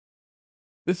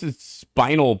This is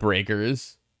Spinal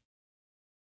Breakers.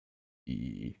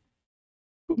 Boom,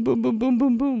 boom, boom, boom,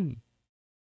 boom, boom.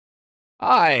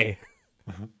 Hi.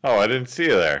 Oh, I didn't see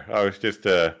you there. I was just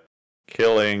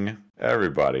killing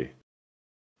everybody.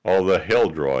 All the hill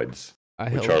droids,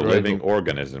 which are living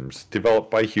organisms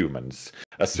developed by humans,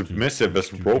 as submissive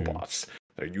as robots.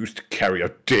 They're used to carry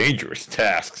out dangerous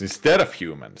tasks instead of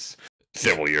humans.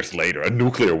 Several years later, a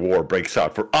nuclear war breaks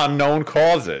out for unknown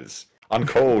causes.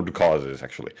 Uncode causes,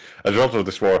 actually. As a result of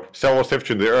this war, several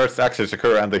shifts in the Earth's axis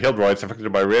occur, and the hill droids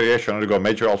affected by radiation undergo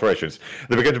major alterations.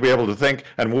 They begin to be able to think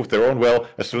and move their own will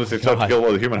as soon as they start to kill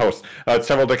the human host.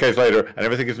 Several decades later, and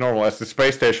everything is normal as the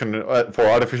space station for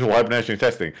artificial hibernation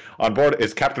testing. On board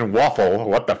is Captain Waffle,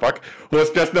 what the fuck, who has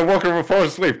just been woken up before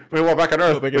sleep. Meanwhile, back on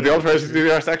Earth, with the alterations in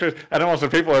the Earth's actors, animals and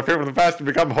people appear from the past to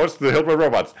become hosts to the hill droid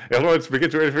robots. The hill droids begin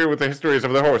to interfere with the histories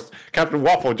of their hosts. Captain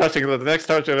Waffle, judging that the next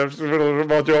touch of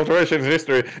alterations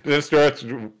history, then starts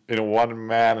in a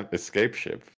one-man escape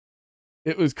ship.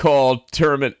 It was called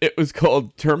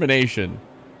Termination.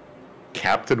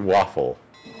 Captain Waffle.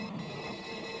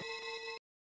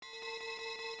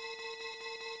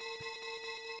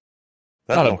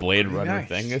 That's not a Blade Runner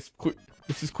thing. This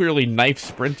is clearly Knife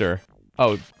Sprinter.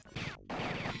 Oh,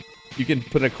 you can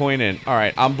put a coin in. All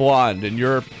right, I'm blonde, and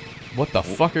you're. What the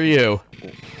fuck are you?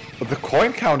 The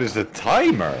coin count is a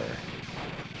timer.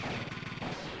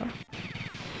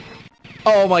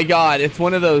 Oh my god, it's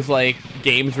one of those, like,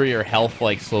 games where your health,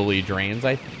 like, slowly drains,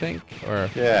 I think? Or...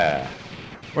 Yeah.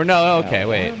 Or no, okay,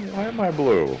 wait. Why am I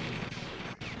blue?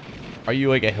 Are you,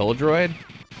 like, a hill droid?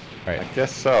 Right. I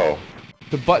guess so.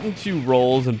 The button 2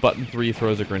 rolls and button 3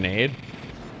 throws a grenade.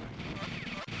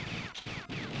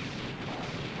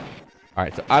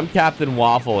 Alright, so I'm Captain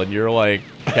Waffle, and you're, like,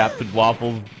 Captain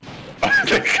Waffle. I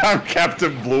think I'm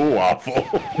Captain Blue Waffle.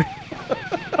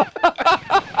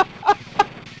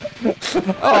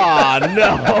 Oh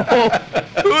no!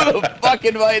 Who the fuck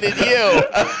invited you?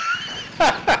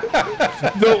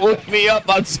 Don't look me up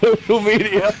on social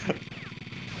media.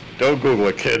 Don't Google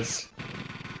it, kids.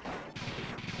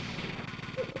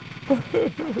 What the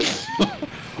fuck?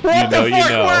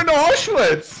 We're in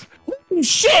Auschwitz! Holy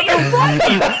shit, you're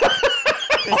right!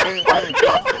 Oh my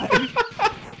god!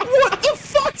 What the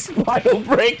fuck, Spinal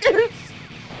Breakers?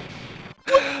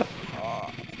 Okay.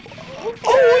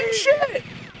 Holy shit!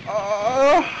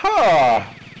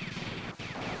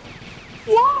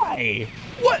 Why?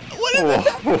 What does that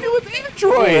have to do with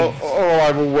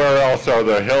androids? Where else are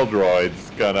the hill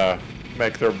droids gonna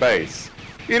make their base?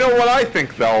 You know what I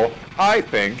think, though? I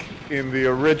think in the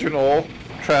original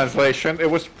translation, it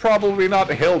was probably not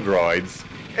hill droids.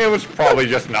 It was probably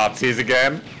just Nazis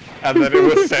again, and then it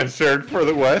was censored for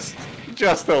the West.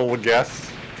 Just a little guess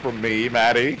from me,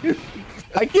 Maddie.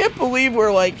 I can't believe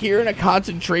we're, like, here in a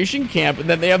concentration camp, and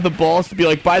then they have the balls to be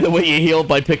like, by the way, you healed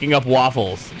by picking up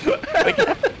waffles. Like,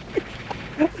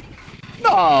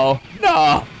 no.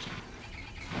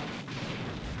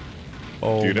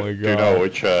 Oh my god. Do you know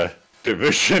which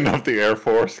division of the Air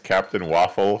Force Captain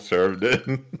Waffle served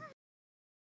in?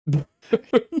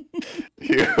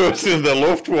 He was in the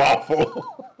Luftwaffe.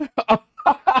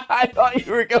 I thought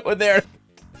you were going there.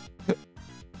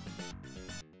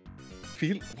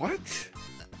 What?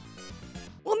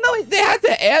 Well, no, they had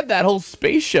to add that whole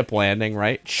spaceship landing,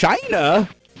 right? China?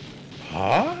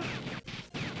 Huh?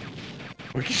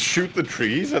 We can shoot the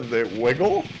trees and they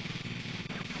wiggle?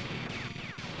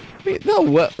 Wait, no,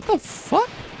 what the fuck?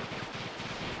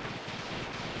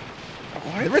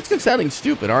 What? The risk of sounding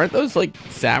stupid, aren't those, like,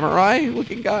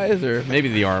 samurai-looking guys? Or maybe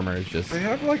the armor is just... They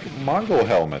have, like, Mongol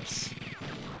helmets.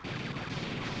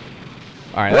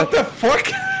 Alright, what the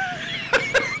fuck?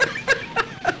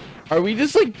 Are we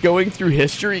just, like, going through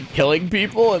history, killing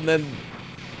people, and then...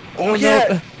 Oh,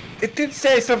 yeah! It did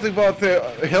say something about the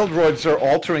hill droids are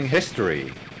altering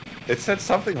history. It said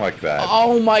something like that.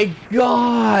 Oh my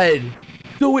god!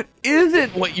 So it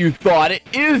isn't what you thought. It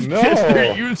is just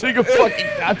they're using a fucking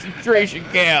concentration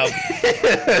camp.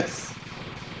 Yes!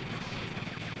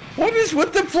 What is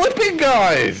with the flipping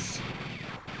guys?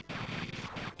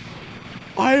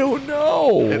 I don't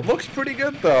know. It looks pretty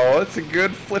good, though. It's a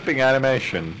good flipping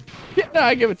animation. Yeah, no,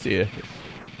 I give it to you.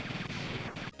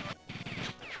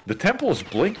 The temple's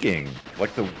blinking.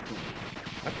 Like the...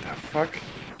 What the fuck?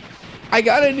 I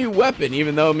got a new weapon,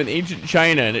 even though I'm in ancient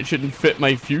China, and it shouldn't fit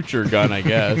my future gun, I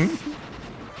guess.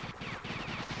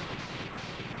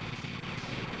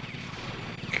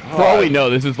 For all we know,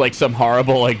 this is like some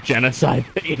horrible, like, genocide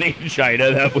thing in ancient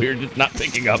China that we're just not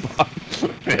picking up on.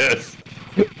 Yes.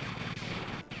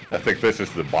 I think this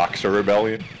is the Boxer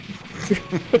Rebellion.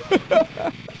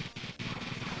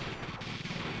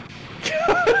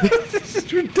 This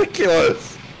is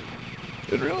ridiculous.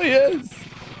 It really is.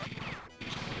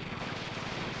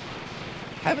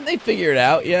 Haven't they figured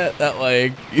out yet that,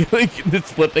 like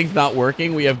this flipping's not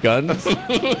working? We have guns?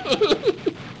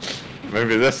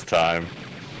 Maybe this time.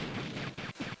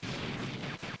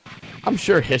 I'm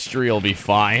sure history will be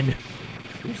fine.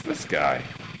 Who's this guy?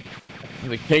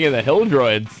 The king of the hill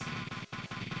droids.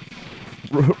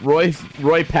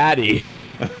 Roy Patty.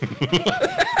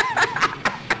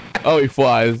 Oh, he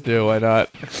flies too. Why not?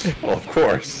 Well, of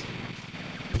course.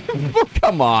 Oh,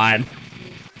 come on.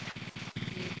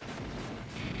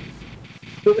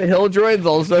 So the hill droids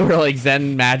also are like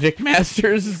Zen magic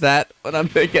masters? Is that what I'm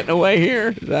getting away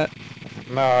here? Is that...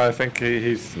 No, I think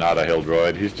he's not a hill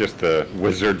droid. He's just a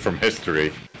wizard from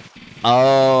history.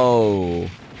 Oh.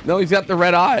 No, he's got the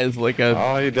red eyes like a...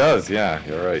 Oh, he does. Yeah,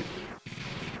 you're right.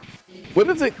 What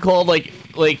is it called? Like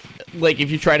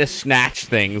if you try to snatch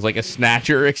things, like a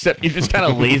snatcher, except you just kind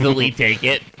of lazily take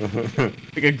it.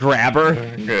 Like a grabber.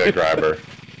 Yeah, grabber.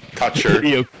 Toucher.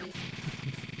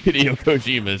 Hideo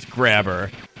Kojima's grabber.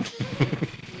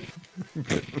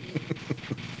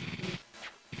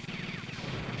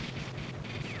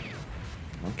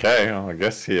 Okay, well, I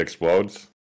guess he explodes.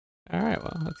 Alright,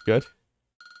 well, that's good.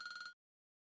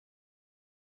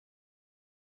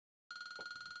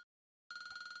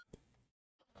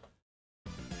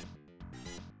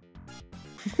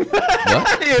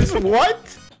 What? It's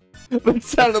what? That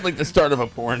sounded like the start of a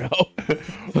porno.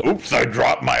 Oops, I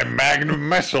dropped my magnum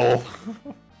missile.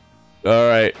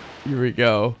 Alright, here we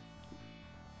go.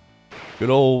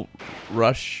 Good old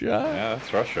Russia. Yeah,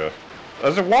 that's Russia.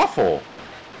 There's a waffle.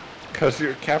 Because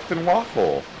you're Captain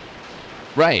Waffle.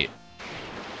 Right.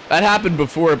 That happened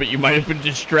before, but you might have been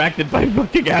distracted by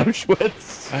fucking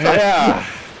Auschwitz. Yeah.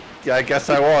 Yeah, I guess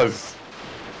I was.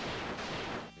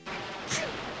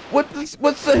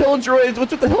 What's the hill droids?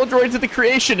 What's with the hill droids of the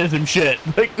creationism shit?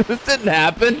 Like, this didn't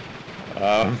happen.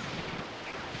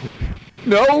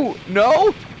 No.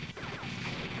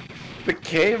 The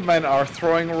cavemen are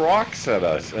throwing rocks at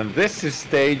us, and this is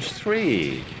stage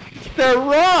 3. They're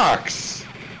rocks!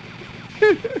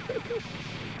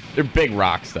 They're big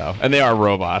rocks, though, and they are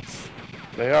robots.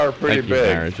 They are pretty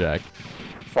big. Marajek.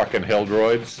 Fucking hill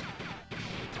droids.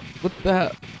 What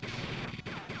the...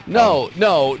 No.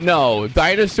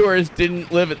 Dinosaurs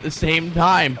didn't live at the same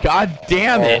time. God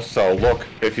damn it. Also, look,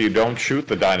 if you don't shoot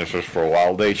the dinosaurs for a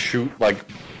while, they shoot, like,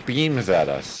 beams at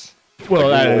us. Well,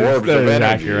 like that is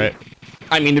accurate.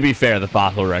 I mean, to be fair, the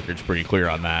fossil record's pretty clear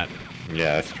on that.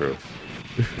 Yeah, that's true.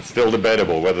 It's still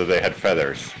debatable whether they had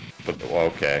feathers. But, well,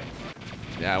 okay.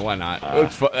 Yeah, why not?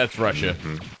 That's Russia.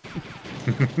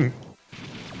 Mm-hmm.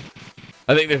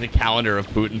 I think there's a calendar of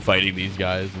Putin fighting these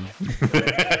guys.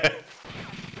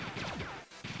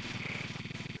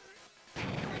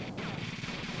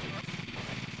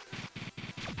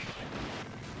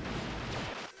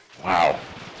 Wow.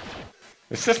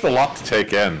 It's just a lot to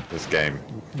take in, this game.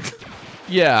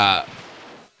 Yeah.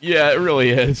 Yeah, it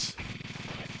really is.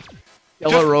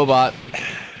 Yellow robot.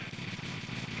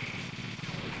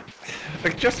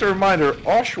 Like, just a reminder,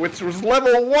 Auschwitz was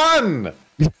level 1!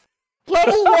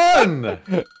 Level 1!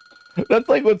 That's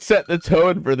like what set the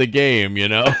tone for the game, you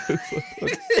know?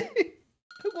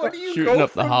 What do you shooting go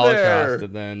up the from Holocaust there?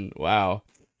 and then, wow.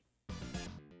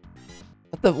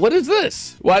 What is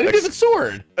this? Why did you have a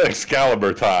sword?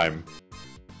 Excalibur time.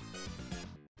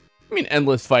 I mean,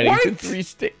 endless fighting What? in 3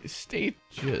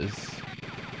 stages.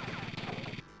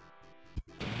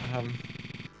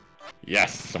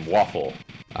 Yes, some waffle.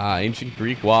 Ancient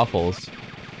Greek waffles.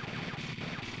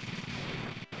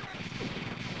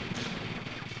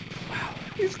 Wow.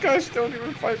 These guys don't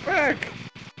even fight back.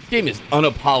 This game is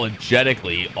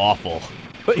unapologetically awful.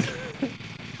 But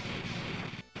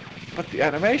the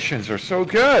animations are so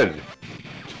good.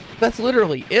 That's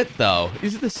literally it, though.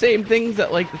 These are the same things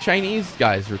that, like, the Chinese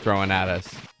guys were throwing at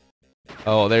us.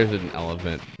 Oh, there's an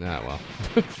elephant. Ah, well.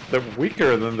 They're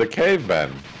weaker than the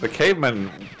cavemen. The cavemen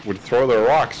would throw their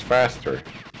rocks faster.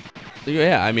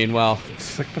 Yeah, I mean, well...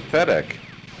 It's like pathetic.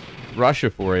 Russia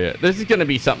for you. This is gonna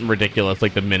be something ridiculous,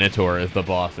 like the Minotaur is the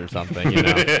boss or something, you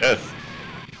know? Yes.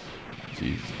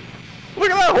 Jeez.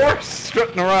 Look at that horse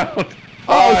strutting around.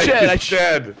 Oh, shit! He's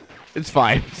dead. It's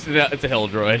fine. It's a hill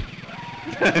droid.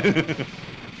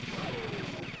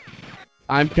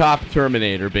 I'm Cop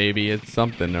Terminator, baby. It's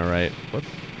something, all right. What?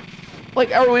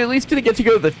 Like, are we at least gonna get to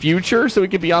go to the future so we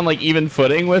could be on like even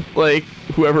footing with like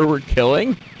whoever we're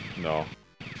killing? No.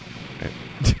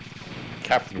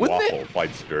 Captain Waffle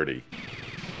fights dirty.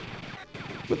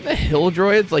 Wouldn't the hill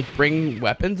droids like bring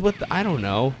weapons with? I don't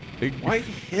know. Why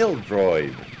hill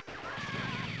droid?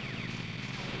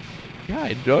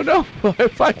 I don't know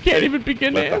if I can't even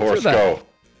begin to answer that. Let the horse go.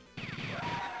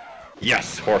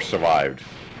 Yes, horse survived.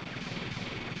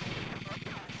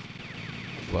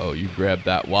 Whoa, you grabbed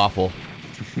that waffle.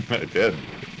 I did.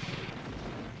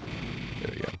 There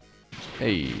we go.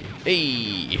 Hey,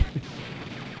 hey.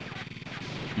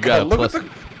 You got look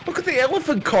at the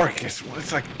elephant carcass.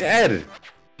 It's like dead.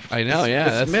 I know,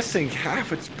 yeah. It's missing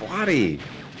half its body.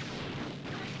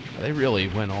 They really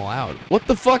went all out. What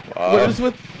the fuck? What is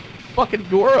with fucking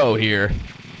Goro here?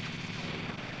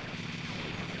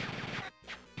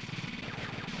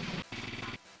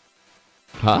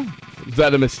 Huh? Is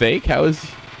that a mistake? How is...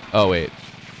 Oh, wait.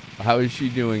 How is she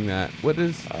doing that? What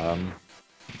is... Are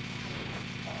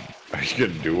you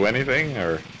gonna do anything,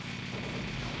 or...?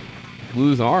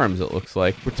 Lose arms, it looks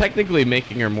like. We're technically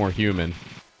making her more human.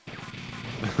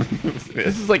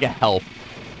 This is like a help.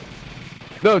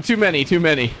 No, too many, too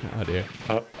many. Oh, dear.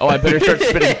 Oh, I better start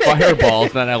spitting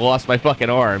fireballs, then I lost my fucking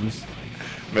arms.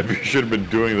 Maybe you should have been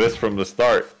doing this from the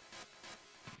start.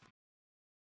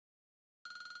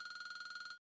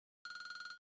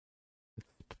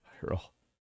 Spiral.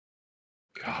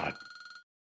 God.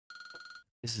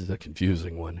 This is a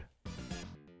confusing one.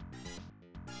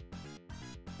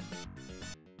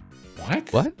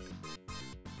 What? What?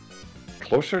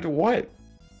 Closer to what?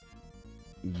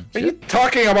 Are you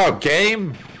talking about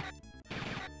game?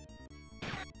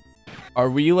 Are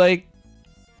we like...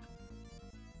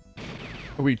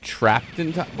 Are we trapped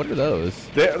in time? What are those?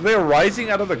 They're rising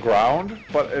out of the ground,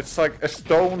 but it's like a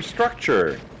stone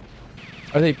structure.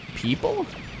 Are they people?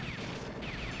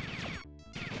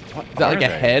 What is that like a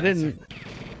head and...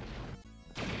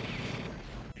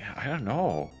 Yeah, I don't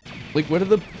know. Like,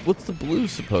 what's the blue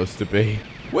supposed to be?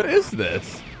 What is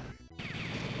this?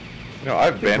 You know,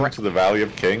 I've been to the Valley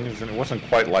of Kings, and it wasn't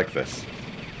quite like this.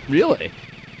 Really?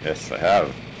 Yes, I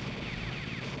have.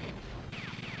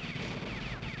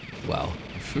 Well,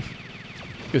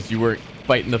 because you weren't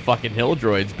fighting the fucking hill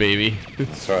droids, baby.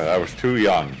 That's right, I was too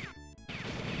young.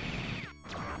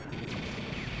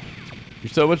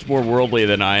 You're so much more worldly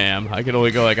than I am. I can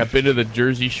only go like, I've been to the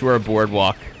Jersey Shore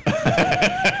boardwalk.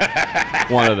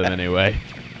 One of them, anyway.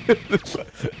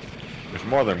 There's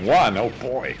more than one, oh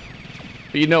boy.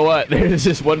 But you know what? There's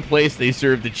just one place they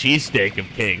serve the cheesesteak of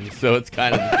kings, so it's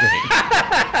kind of the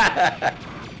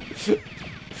thing.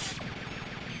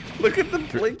 Look at the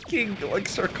blinking, like,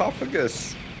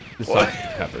 sarcophagus. The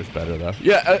covers better, though.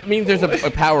 Yeah, it means there's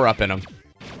a power-up in them.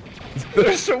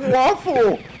 There's a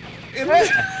waffle! In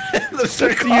the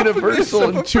sarcophagus, the universal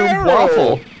entombed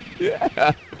waffle.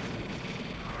 Yeah.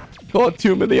 Call it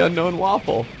Tomb of the Unknown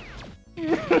Waffle.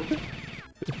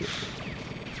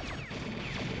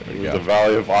 The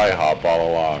Valley of IHOP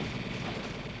all along.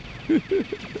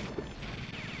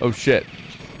 Oh shit.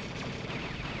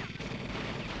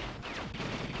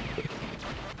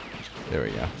 There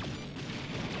we go.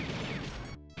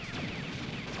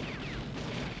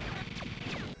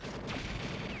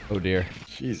 Oh dear.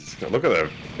 Jesus, look at the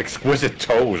exquisite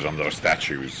toes on those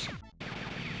statues.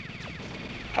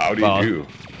 How do you do?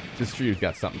 This tree's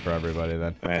got something for everybody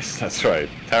then. Yes, that's right.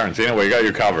 Tarantino, we got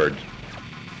you covered.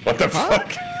 What the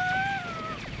fuck?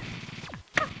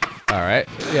 Alright.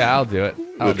 Yeah, I'll do it.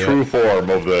 The true form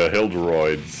of the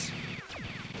Hildroids.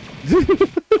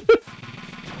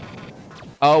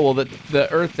 Oh, well, the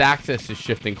Earth's axis is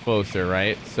shifting closer,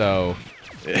 right? So...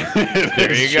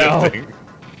 there you go.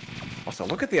 Also,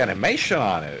 look at the animation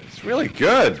on it. It's really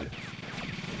good.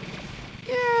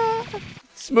 Yeah.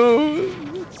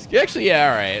 Smooth. Actually,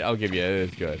 yeah, alright. I'll give you it.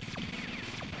 It's good.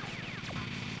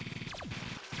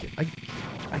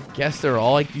 I guess they're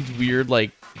all like these weird,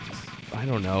 like, I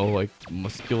don't know, like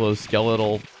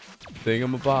musculoskeletal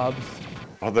thingamabobs.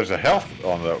 Oh, there's a health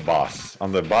on the boss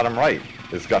on the bottom right.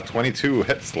 It's got 22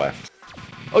 hits left.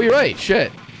 Oh, you're right.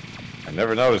 Shit. I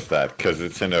never noticed that because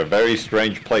it's in a very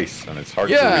strange place and it's hard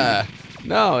to read. Yeah.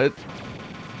 No, it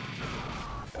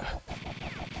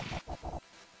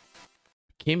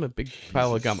became a big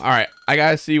pile of gum. All right, I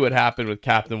gotta see what happened with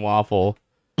Captain Waffle.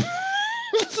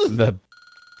 The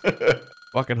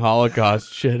fucking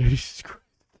Holocaust shit.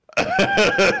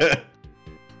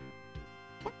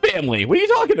 Family? What are you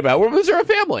talking about? Where was there a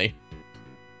family?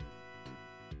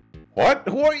 What?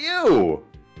 Who are you?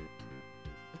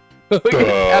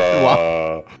 Captain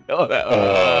Waffle.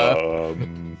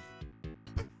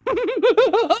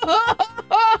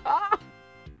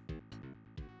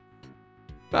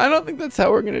 I don't think that's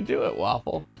how we're gonna do it,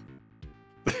 Waffle.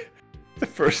 The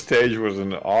first stage was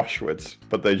in Auschwitz,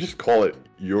 but they just call it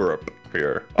Europe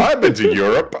here. I've been to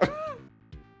Europe.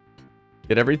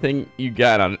 Get everything you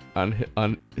got on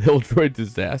Hildroid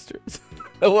Disasters.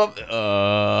 I love it.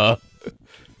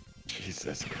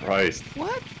 Jesus Christ.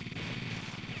 What?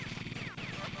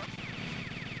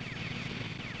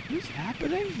 What's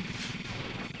happening?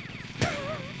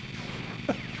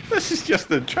 This is just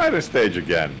the China stage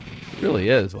again. It really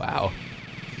is. Wow.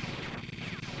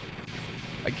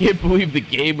 I can't believe the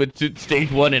game with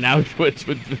stage 1 in Auschwitz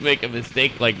would make a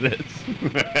mistake like this.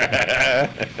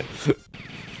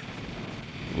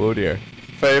 Oh dear.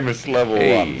 Famous level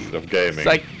 1s of gaming.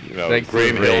 You know,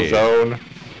 Green Hill Zone,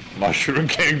 Mushroom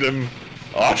Kingdom,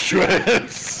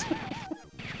 Auschwitz.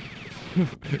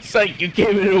 Psych, you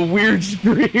came in a weird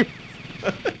stream.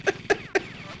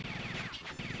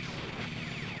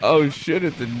 Oh shit,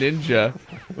 it's a ninja.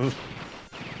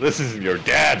 This isn't your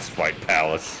dad's fight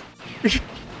palace.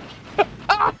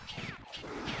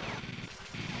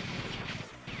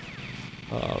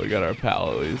 Oh, we got our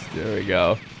pal at least. There we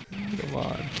go. Come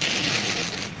on.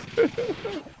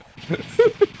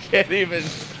 Can't even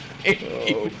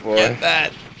get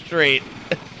that straight.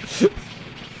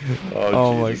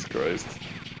 Oh Jesus Christ.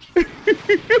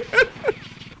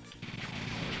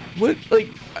 What, like,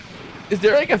 is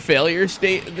there like a failure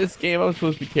state in this game I'm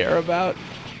supposed to care about?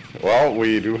 Well,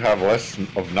 we do have less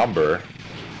of number.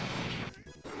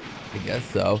 I guess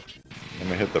so. Let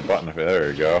me hit the button.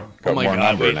 There you go. Got oh my more God,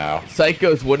 number now.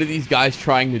 Psychos, what are these guys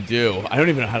trying to do? I don't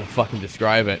even know how to fucking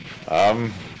describe it.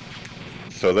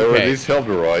 So there were these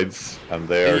Hildroids, and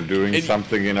they are doing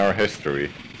something in our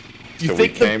history. So we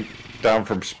came down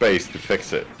from space to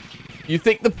fix it. You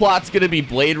think the plot's gonna be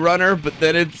Blade Runner, but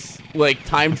then it's like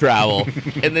time travel,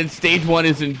 and then stage 1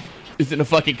 is in a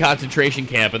fucking concentration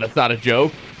camp, and that's not a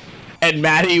joke. And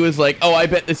Madi was like, "Oh, I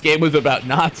bet this game was about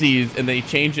Nazis," and they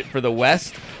changed it for the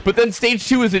West. But then stage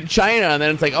 2 is in China, and then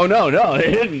it's like, "Oh no,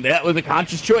 they didn't. That was a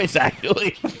conscious choice,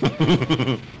 actually."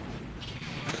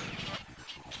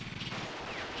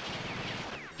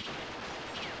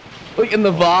 Like in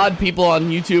the VOD, people on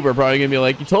YouTube are probably gonna be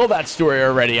like, "You told that story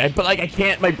already," but like I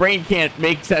can't, my brain can't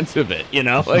make sense of it, you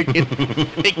know? Like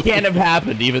it can't have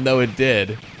happened, even though it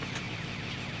did.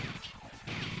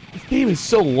 This game is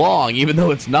so long, even though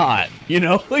it's not, you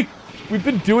know? Like we've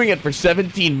been doing it for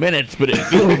 17 minutes, but it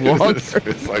feels longer.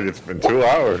 It's like it's been 2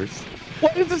 hours.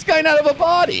 Why does this guy not have a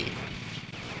body?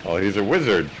 Oh, he's a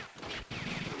wizard.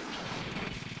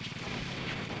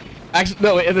 Actually,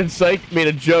 no. And then Psych made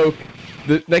a joke.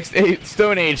 The next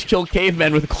Stone Age killed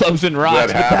cavemen with clubs and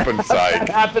rocks. That happened, Psych. That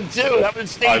happened too. That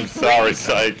was stage 3. I'm sorry,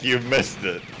 Psych. You missed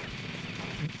it.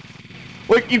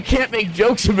 Like, you can't make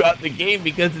jokes about the game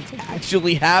because it's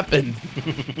actually happened.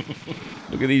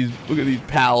 Look at these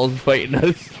pals fighting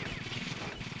us.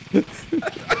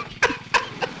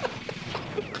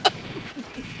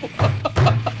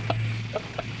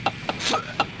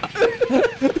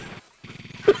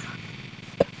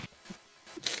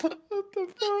 What the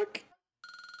fuck?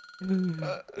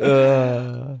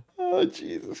 Oh,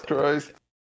 Jesus Christ.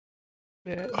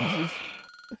 Man,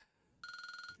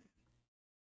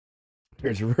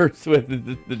 here's Reverse with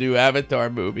the new Avatar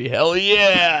movie. Hell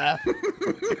yeah!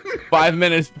 5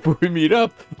 minutes before we meet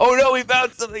up. Oh no, we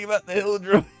found something about the hill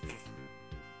droids.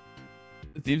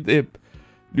 It seems they have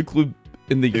nuclear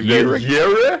in the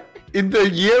year. In the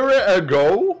year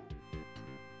ago?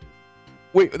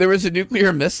 Wait, there was a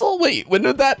nuclear missile? Wait, when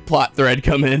did that plot thread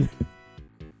come in?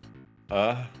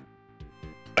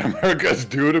 America's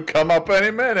due to come up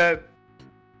any minute.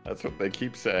 That's what they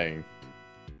keep saying.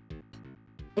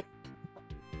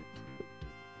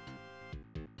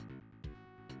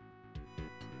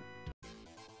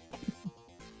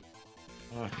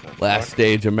 Last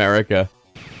stage, America.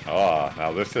 Oh,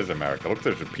 now this is America. Look,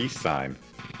 there's a peace sign.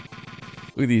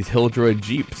 Look at these Hilldroid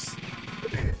Jeeps.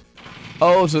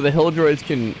 Oh, so the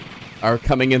Hilldroids are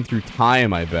coming in through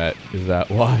time, I bet. Is that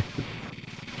why?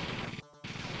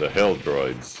 The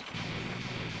Hilldroids.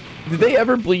 Did they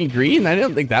ever bleed green? I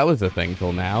didn't think that was a thing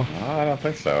till now. Oh, I don't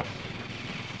think so.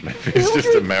 Maybe it's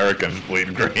just Americans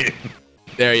bleed green.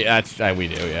 There, yeah, that's we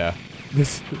do, yeah.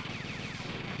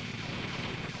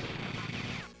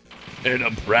 And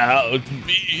I'm proud to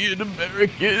be an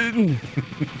American.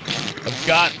 I've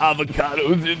got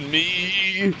avocados in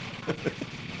me.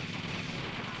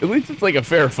 At least it's like a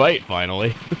fair fight,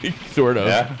 finally. Sort of.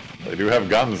 Yeah, they do have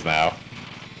guns now.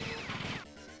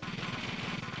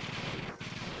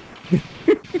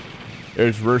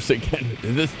 There's Verse again.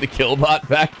 Is this the Killbot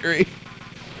factory?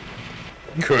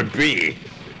 Could be.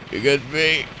 It could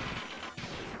be.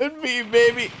 Could be,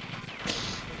 baby.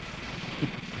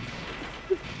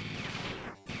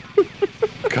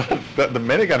 God, the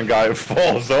minigun guy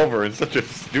falls over in such a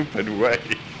stupid way.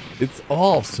 It's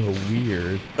all so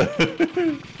weird.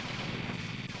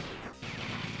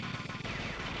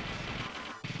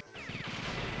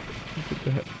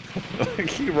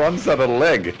 he runs out of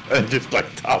leg and just like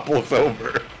topples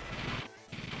over.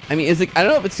 I mean, is it? I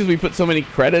don't know if it's because we put so many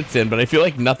credits in, but I feel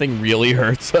like nothing really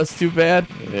hurts us too bad.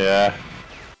 Yeah.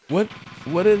 What's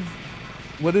with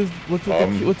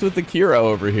the Kira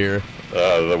over here?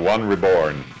 The one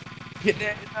reborn.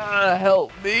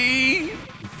 Help me!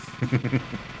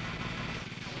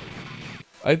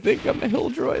 I think I'm a hill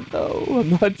droid, though. I'm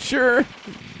not sure.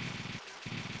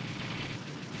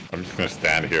 I'm just gonna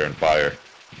stand here and fire.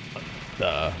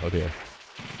 Oh dear.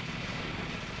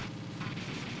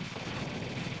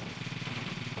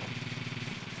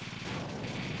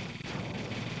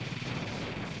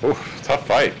 Oof, tough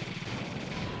fight.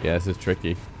 Yeah, this is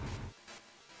tricky.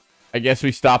 I guess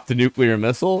we stopped the nuclear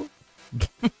missile.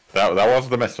 That was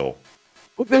the missile.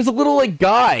 Look, there's a little like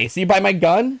guy. See by my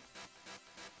gun?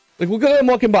 Like, look at him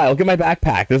walking by. Look at my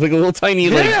backpack. There's like a little tiny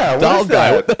like doll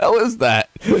guy. What the hell is that?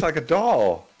 It's like a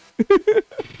doll.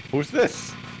 Who's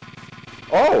this?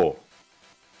 Oh.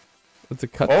 It's a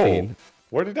cutscene. Oh.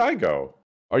 Where did I go?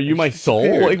 Are you my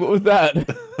soul? Like, what was that?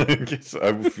 I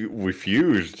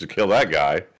refused to kill that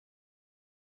guy.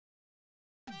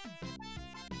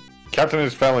 Captain and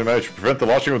his family managed to prevent the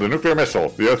launching of the nuclear missile.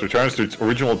 The Earth returns to its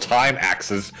original time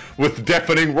axis with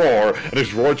deafening roar and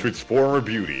is restored to its former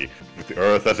beauty. With the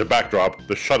Earth as a backdrop,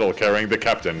 the shuttle carrying the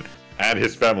captain and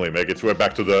his family make its way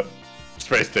back to the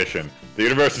space station. The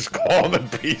universe is calm and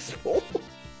peaceful.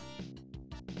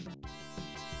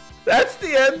 That's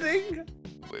the ending?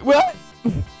 What?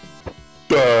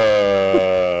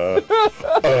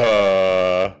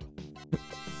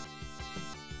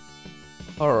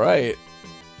 All right.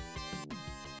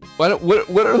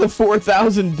 What are the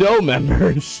 4,000 Doe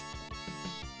members?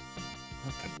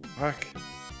 What the fuck?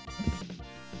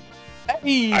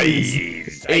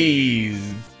 A's.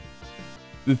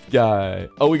 This guy.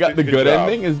 Oh, we got the good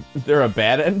ending? Is there a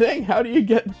bad ending? How do you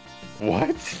get...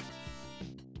 What?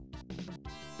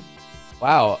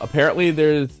 Wow, apparently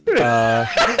there's... Are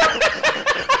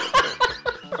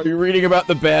you reading about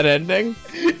the bad ending?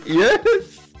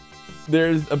 Yes!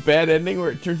 There's a bad ending where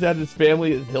it turns out his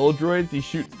family is hill droids, he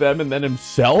shoots them and then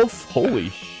himself? Holy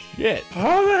shit.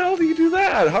 How the hell do you do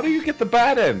that? How do you get the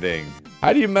bad ending?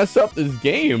 How do you mess up this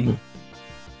game?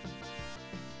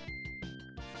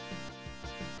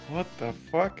 What the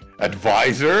fuck?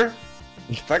 Advisor?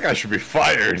 That guy should be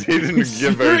fired. He didn't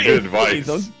give very good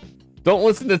advice. Don't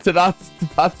listen to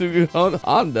Tatsuki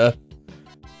Honda.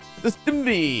 System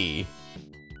B.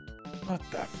 What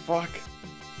the fuck?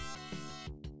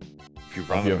 If you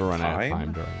ever run out of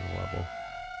time during the level.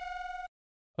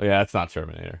 Oh yeah, that's not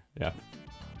Terminator. Yeah.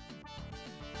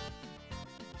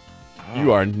 Oh.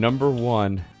 You are number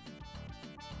 1.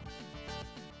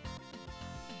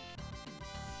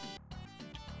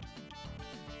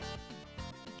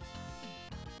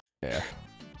 There.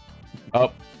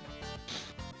 Up.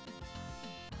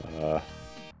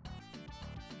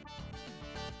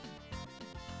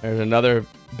 There's another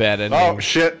bad ending. Oh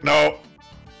shit, no.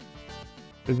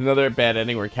 There's another bad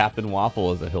ending where Captain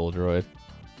Waffle is a hill droid.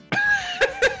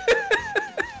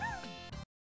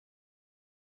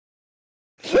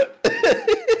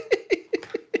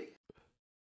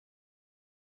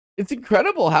 It's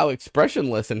incredible how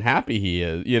expressionless and happy he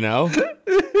is, you know? Look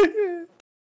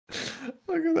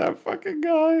at that fucking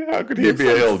guy. How could he be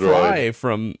a hill droid?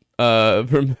 From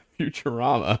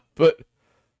Futurama, but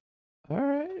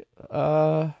alright.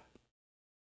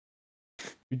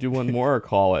 You do one more or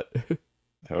call it?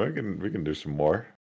 We can do some more.